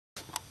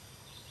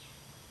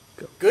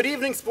go. Good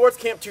evening, Sports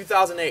Camp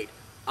 2008.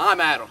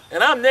 I'm Adam.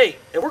 And I'm Nate,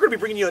 and we're going to be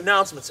bringing you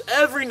announcements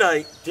every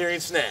night during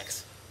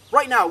snacks.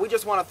 Right now, we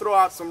just want to throw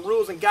out some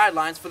rules and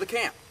guidelines for the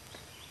camp.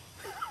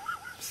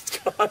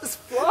 Just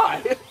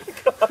fly.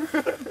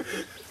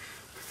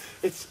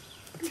 It's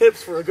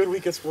tips for a good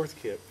week at sports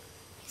camp.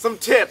 Some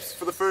tips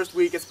for the first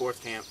week at Sports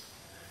Camp.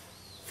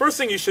 First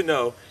thing you should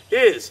know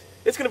is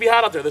it's going to be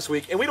hot out there this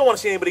week, and we don't want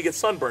to see anybody get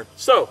sunburned.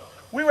 So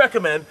we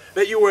recommend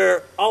that you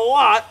wear a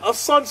lot of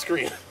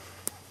sunscreen.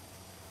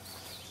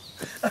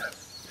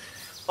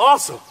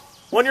 Also,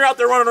 when you're out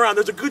there running around,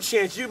 there's a good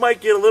chance you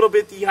might get a little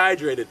bit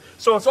dehydrated.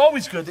 So it's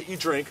always good that you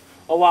drink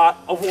a lot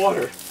of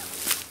water.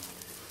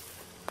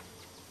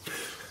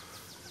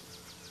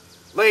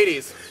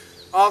 Ladies,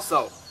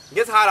 also, it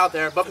gets hot out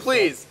there, but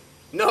please,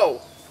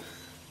 no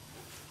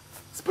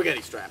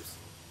spaghetti straps.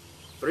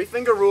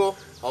 3-finger rule,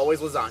 always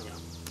lasagna.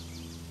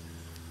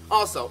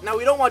 Also, now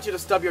we don't want you to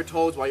stub your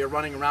toes while you're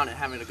running around and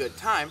having a good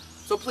time,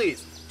 so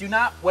please, do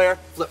not wear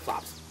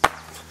flip-flops.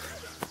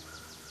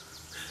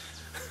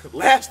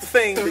 Last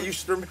thing that you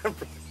should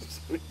remember this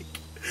week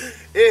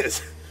is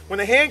when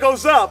the hand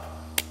goes up,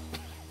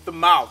 The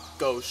mouth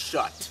goes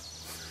shut.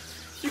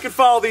 you can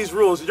follow these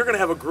rules and you're going to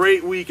have a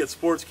great week at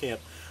sports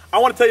camp. I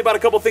want to tell you about a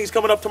couple things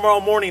coming up tomorrow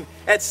morning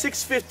at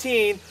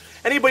 6:15.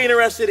 Anybody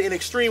interested in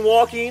extreme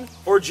walking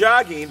or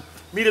jogging,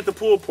 meet at the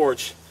pool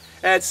porch.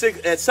 At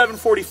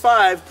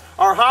 7:45,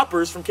 our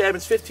hoppers from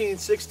cabins 15 and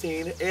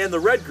 16 and the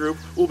red group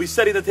will be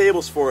setting the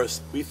tables for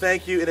us. We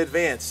thank you in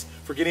advance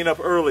for getting up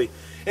early.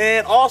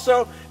 And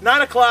also,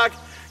 9 o'clock,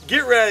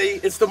 get ready.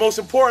 It's the most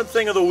important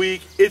thing of the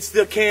week. It's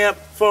the camp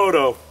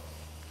photo.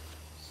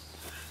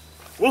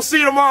 We'll see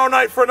you tomorrow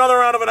night for another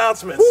round of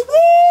announcements.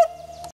 Woo-hoo!